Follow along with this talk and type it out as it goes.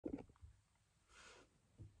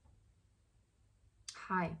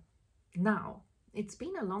Hi. Now, it's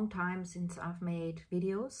been a long time since I've made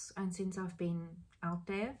videos and since I've been out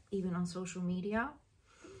there, even on social media.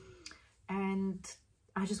 And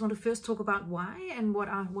I just want to first talk about why and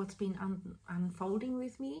what's been unfolding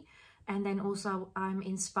with me. And then also I'm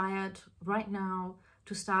inspired right now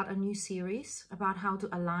to start a new series about how to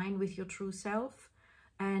align with your true self.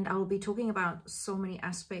 And I will be talking about so many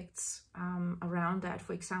aspects around that.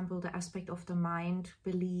 For example, the aspect of the mind,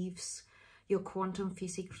 beliefs, your quantum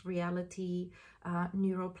physics reality,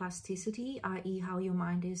 neuroplasticity, i.e. how your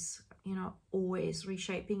mind is, always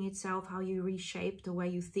reshaping itself, how you reshape the way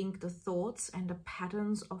you think, the thoughts and the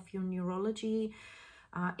patterns of your neurology,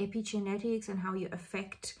 epigenetics and how you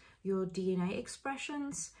affect your DNA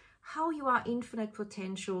expressions, how you are infinite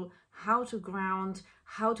potential, how to ground,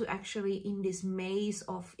 how to actually, in this maze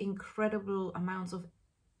of incredible amounts of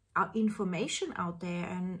information out there,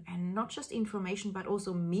 and not just information but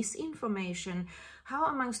also misinformation, how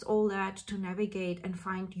amongst all that to navigate and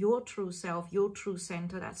find your true self, your true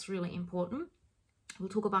center. That's really important. We'll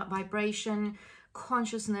talk about vibration,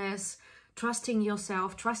 consciousness, trusting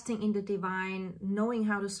yourself, trusting in the divine, knowing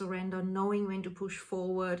how to surrender, knowing when to push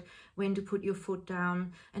forward, when to put your foot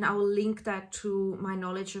down. And I will link that to my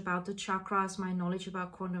knowledge about the chakras, my knowledge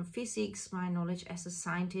about quantum physics, my knowledge as a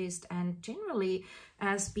scientist, and generally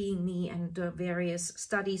as being me, and the various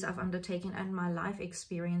studies I've undertaken and my life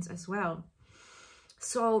experience as well.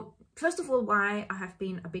 So first of all, why I have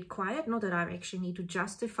been a bit quiet, not that I actually need to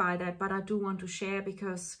justify that, but I do want to share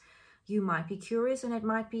because you might be curious and it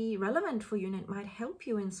might be relevant for you and it might help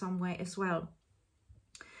you in some way as well.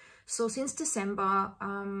 So since December,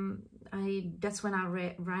 that's when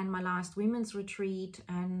I ran my last women's retreat,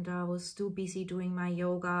 and I was still busy doing my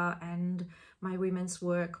yoga and my women's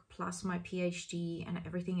work, plus my PhD and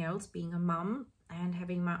everything else, being a mum and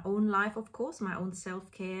having my own life, of course, my own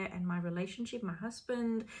self-care and my relationship, my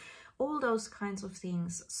husband, all those kinds of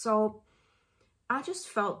things. So I just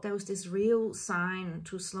felt there was this real sign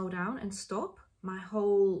to slow down and stop. My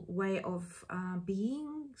whole way of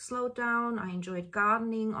being slowed down. I enjoyed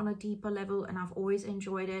gardening on a deeper level, and I've always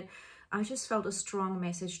enjoyed it. I just felt a strong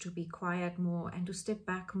message to be quiet more and to step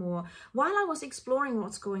back more while I was exploring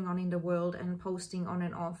what's going on in the world and posting on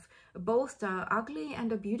and off, both the ugly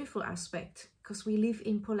and the beautiful aspect, because we live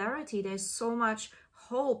in polarity. There's so much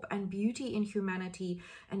hope and beauty in humanity,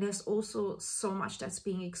 and there's also so much that's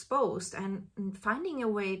being exposed, and finding a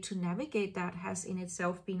way to navigate that has in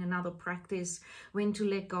itself been another practice. When to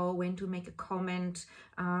let go, when to make a comment,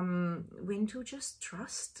 when to just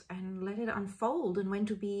trust and let it unfold, and when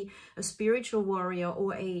to be a spiritual warrior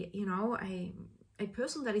or a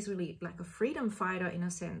person that is really like a freedom fighter in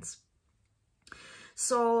a sense.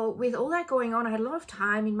 So with all that going on, I had a lot of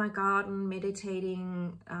time in my garden,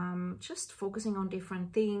 meditating, just focusing on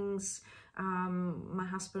different things. My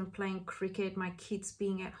husband playing cricket, my kids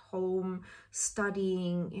being at home,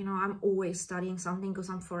 studying. I'm always studying something because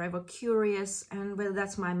I'm forever curious. And whether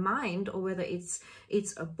that's my mind or whether it's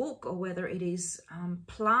a book or whether it is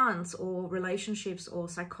plants or relationships or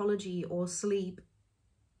psychology or sleep,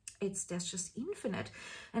 that's just infinite.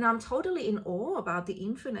 And I'm totally in awe about the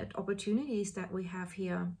infinite opportunities that we have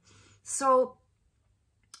here. So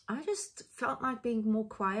I just felt like being more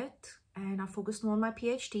quiet, and I focused more on my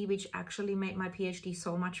PhD, which actually made my PhD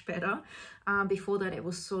so much better. Before that, it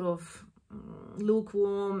was sort of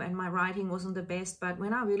lukewarm and my writing wasn't the best. But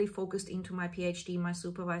when I really focused into my PhD, my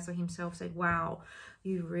supervisor himself said, wow,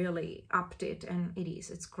 you really upped it. And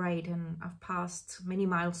it's great. And I've passed many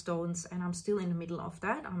milestones, and I'm still in the middle of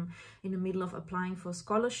that. I'm in the middle of applying for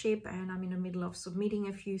scholarship, and I'm in the middle of submitting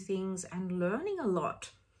a few things and learning a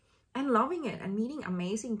lot and loving it and meeting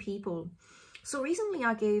amazing people. So recently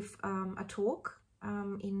I gave a talk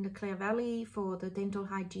in the Clare Valley for the Dental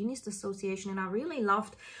Hygienist Association, and I really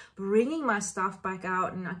loved bringing my stuff back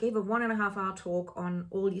out. And I gave a 1.5 hour talk on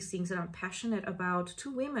all these things that I'm passionate about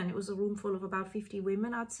to women. It was a room full of about 50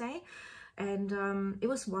 women, I'd say. And it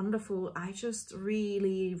was wonderful. I just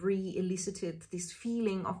really elicited this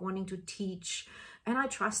feeling of wanting to teach. And I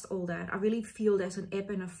trust all that. I really feel there's an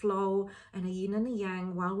ebb and a flow and a yin and a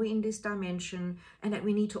yang while we're in this dimension, and that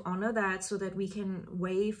we need to honor that so that we can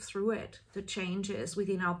wave through it, the changes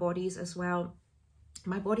within our bodies as well.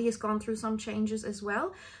 My body has gone through some changes as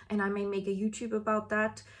well, and I may make a YouTube about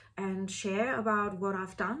that and share about what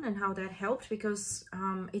I've done and how that helped, because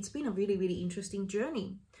it's been a really interesting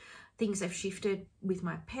journey. Things have shifted with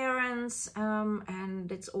my parents,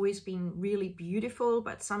 and it's always been really beautiful,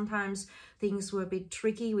 but sometimes things were a bit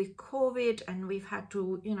tricky with COVID, and we've had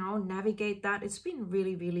to, navigate that. It's been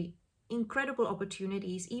really incredible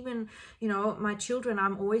opportunities. Even, you know, my children,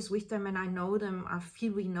 I'm always with them and I know them. I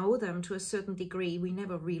feel we know them to a certain degree. We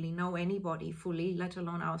never really know anybody fully, let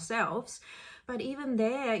alone ourselves. But even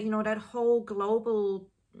there, you know, that whole global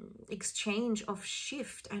exchange of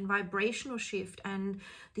shift and vibrational shift and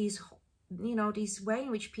these, you know, this way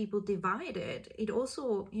in which people divided, it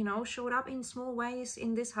also, you know, showed up in small ways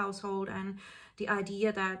in this household. And the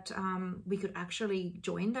idea that we could actually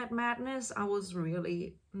join that madness, I was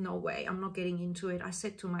really, no way, I'm not getting into it. I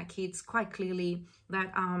said to my kids quite clearly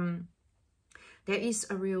that there is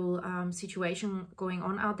a real situation going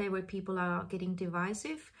on out there where people are getting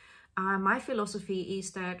divisive. My philosophy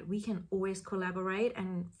is that we can always collaborate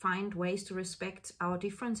and find ways to respect our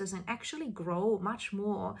differences and actually grow much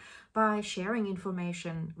more by sharing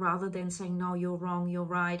information rather than saying, no, you're wrong, you're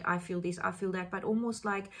right, I feel this, I feel that, but almost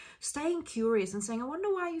like staying curious and saying, I wonder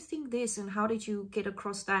why you think this and how did you get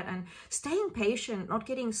across that, and staying patient, not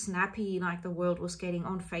getting snappy like the world was getting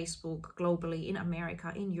on Facebook globally, in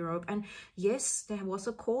America, in Europe. And yes, there was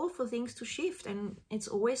a call for things to shift, and it's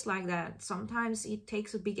always like that. Sometimes it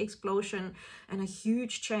takes a big explosion and a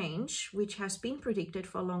huge change, which has been predicted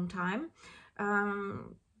for a long time,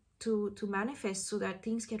 to manifest, so that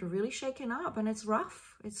things get really shaken up. And it's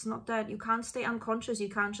rough. It's not that you can't stay unconscious, you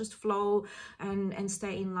can't just flow and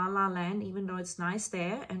stay in la la land, even though it's nice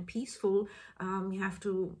there and peaceful. You have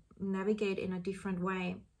to navigate in a different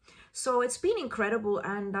way. So it's been incredible,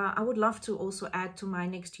 and I would love to also add to my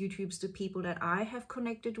next YouTubes the people that I have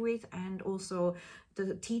connected with, and also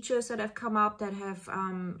the teachers that have come up that have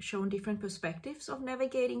shown different perspectives of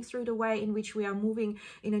navigating through the way in which we are moving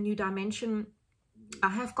in a new dimension. I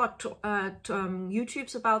have got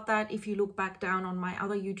YouTubes about that. If you look back down on my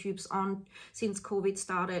other YouTubes on since COVID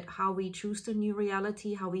started, how we choose the new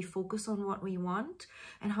reality, how we focus on what we want,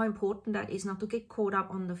 and how important that is not to get caught up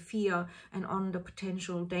on the fear and on the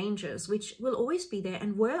potential dangers, which will always be there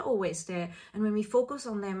and were always there. And when we focus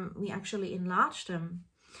on them, we actually enlarge them.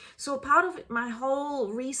 So part of my whole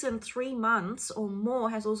recent 3 months or more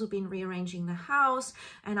has also been rearranging the house,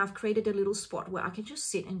 and I've created a little spot where I can just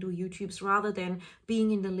sit and do YouTubes rather than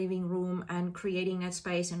being in the living room and creating that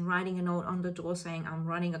space and writing a note on the door saying I'm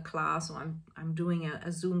running a class, or I'm doing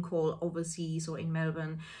a Zoom call overseas or in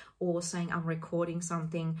Melbourne, or saying I'm recording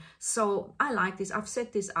something. So I like this. I've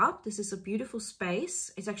set this up. This is a beautiful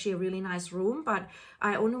space. It's actually a really nice room, but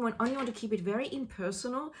I only want to keep it very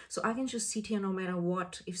impersonal, so I can just sit here no matter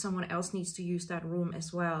what, if someone else needs to use that room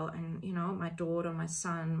as well. And, you know, my daughter, my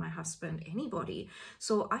son, my husband, anybody.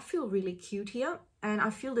 So I feel really cute here. And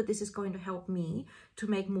I feel that this is going to help me to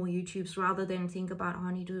make more YouTubes rather than think about, oh,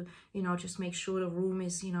 I need to, you know, just make sure the room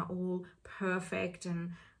is, you know, all perfect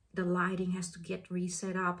and the lighting has to get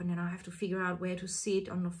reset up, and then I have to figure out where to sit,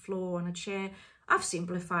 on the floor, on a chair. I've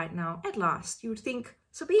simplified now, at last. You would think,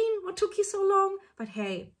 Sabine, what took you so long? But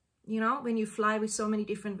hey, you know, when you fly with so many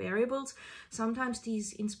different variables, sometimes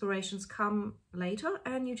these inspirations come later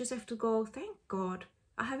and you just have to go, thank God,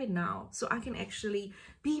 I have it now. So I can actually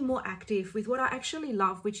be more active with what I actually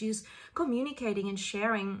love, which is communicating and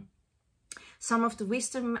sharing some of the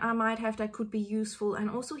wisdom I might have that could be useful,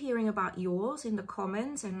 and also hearing about yours in the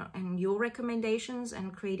comments and your recommendations,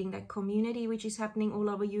 and creating that community which is happening all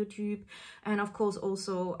over YouTube. And of course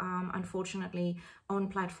also unfortunately on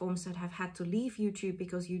platforms that have had to leave YouTube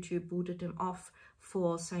because YouTube booted them off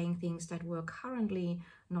for saying things that were currently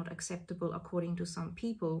not acceptable according to some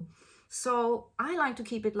people. So I like to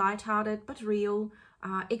keep it lighthearted but real,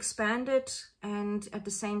 expanded, and at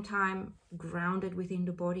the same time grounded within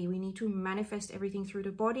the body. We need to manifest everything through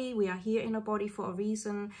the body. We are here in a body for a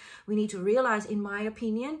reason. We need to realize, in my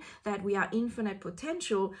opinion, that we are infinite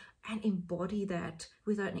potential, and embody that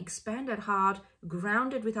with an expanded heart,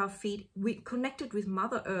 grounded with our feet, connected with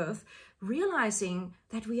Mother Earth, realizing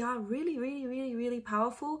that we are really, really, really, really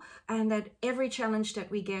powerful, and that every challenge that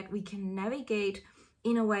we get, we can navigate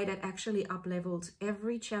in a way that actually up-levels.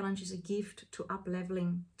 Every challenge is a gift to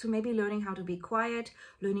up-leveling, to maybe learning how to be quiet,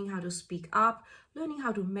 learning how to speak up, learning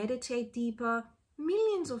how to meditate deeper,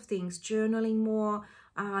 millions of things, journaling more,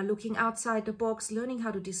 looking outside the box, learning how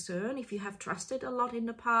to discern if you have trusted a lot in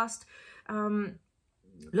the past,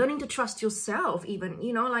 learning to trust yourself even,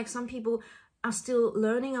 you know, like some people are still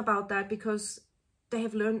learning about that because they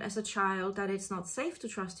have learned as a child that it's not safe to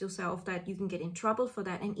trust yourself, that you can get in trouble for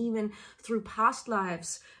that. And even through past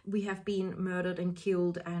lives, we have been murdered and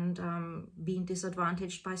killed and been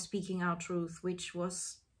disadvantaged by speaking our truth, which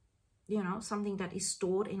was, you know, something that is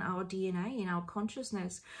stored in our DNA, in our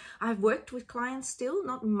consciousness. I've worked with clients still,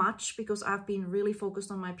 not much because I've been really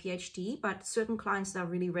focused on my PhD, but certain clients that are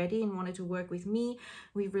really ready and wanted to work with me.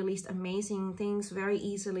 We've released amazing things very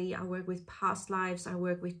easily. I work with past lives, I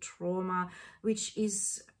work with trauma, which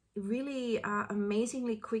is really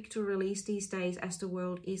amazingly quick to release these days as the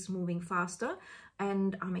world is moving faster,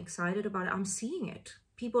 and I'm excited about it. I'm seeing it.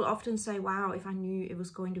 People often say, wow, if I knew it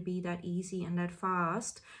was going to be that easy and that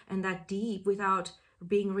fast and that deep without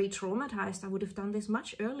being re-traumatized, I would have done this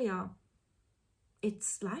much earlier.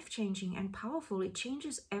 It's life-changing and powerful. It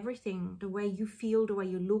changes everything. The way you feel, the way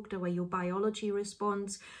you look, the way your biology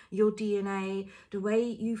responds, your DNA, the way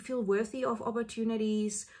you feel worthy of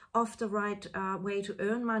opportunities, of the right way to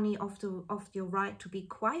earn money, of your right to be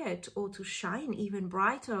quiet or to shine even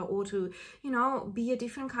brighter, or to, you know, be a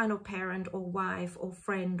different kind of parent or wife or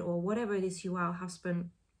friend or whatever it is you are,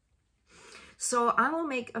 husband. So I will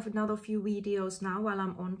make another few videos now while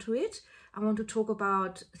I'm onto it. I want to talk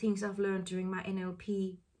about things I've learned during my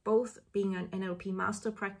NLP, both being an NLP master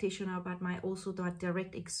practitioner, but my also that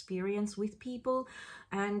direct experience with people,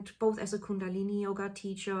 and both as a Kundalini yoga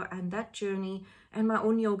teacher and that journey, and my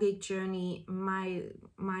own yogic journey, my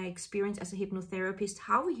experience as a hypnotherapist,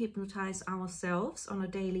 how we hypnotize ourselves on a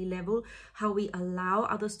daily level, how we allow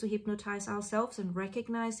others to hypnotize ourselves and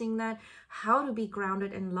recognizing that, how to be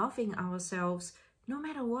grounded and loving ourselves no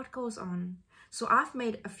matter what goes on. So I've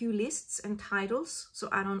made a few lists and titles so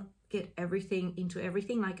I don't get everything into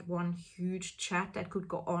everything, like one huge chat that could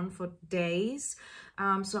go on for days.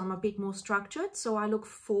 So I'm a bit more structured. So I look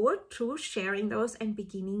forward to sharing those and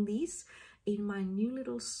beginning these in my new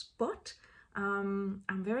little spot. I'm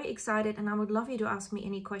very excited, and I would love you to ask me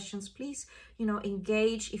any questions. Please, you know,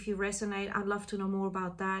 engage if you resonate. I'd love to know more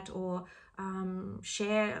about that, or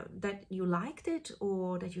share that you liked it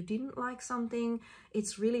or that you didn't like something.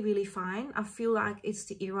 It's really, really fine. I feel like it's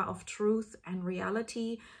the era of truth and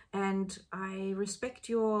reality, and I respect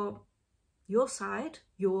your side,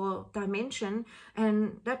 your dimension.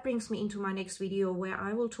 And that brings me into my next video, where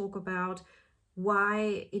I will talk about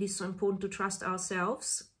why it is so important to trust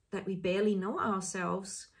ourselves, that we barely know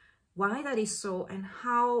ourselves, why that is so, and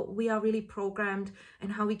how we are really programmed,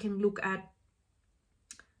 and how we can look at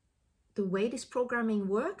the way this programming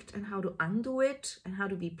worked and how to undo it, and how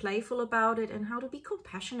to be playful about it, and how to be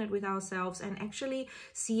compassionate with ourselves and actually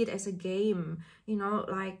see it as a game. You know,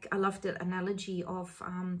 like I love the analogy of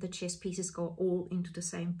the chess pieces go all into the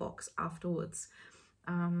same box afterwards.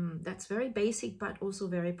 That's very basic but also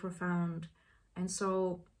very profound. And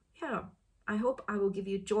so, yeah, I hope I will give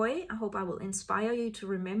you joy. I hope I will inspire you to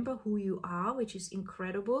remember who you are, which is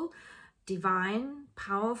incredible, divine,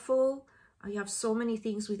 powerful. You have so many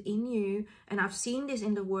things within you, and I've seen this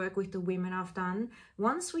in the work with the women I've done.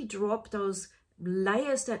 Once we drop those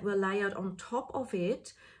layers that were layered on top of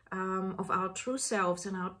it, of our true selves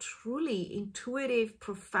and our truly intuitive,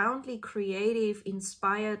 profoundly creative,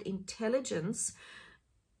 inspired intelligence,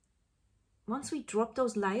 once we drop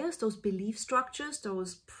those layers, those belief structures,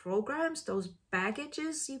 those programs, those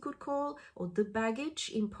baggages you could call, or the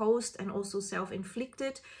baggage imposed and also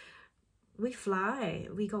self-inflicted, we fly.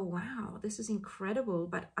 We go, wow, this is incredible.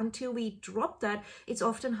 But until we drop that, it's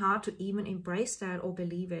often hard to even embrace that or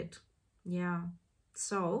believe it. Yeah.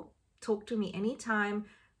 So talk to me anytime.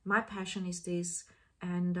 My passion is this,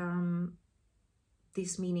 and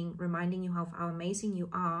this meaning reminding you of how amazing you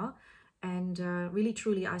are. And really,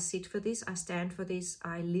 truly, I sit for this, I stand for this,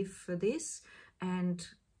 I live for this, and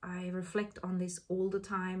I reflect on this all the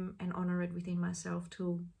time and honor it within myself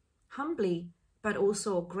too. Humbly, but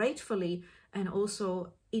also gratefully, and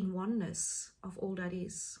also in oneness of all that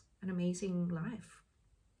is an amazing life,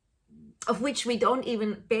 of which we don't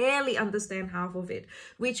even barely understand half of it,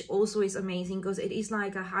 which also is amazing because it is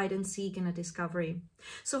like a hide and seek and a discovery.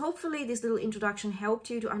 So hopefully this little introduction helped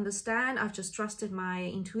you to understand. I've just trusted my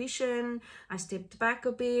intuition. I stepped back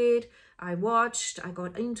a bit. I watched, I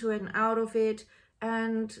got into it and out of it,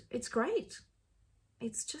 and it's great.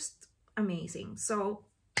 It's just amazing. So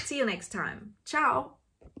see you next time. Ciao.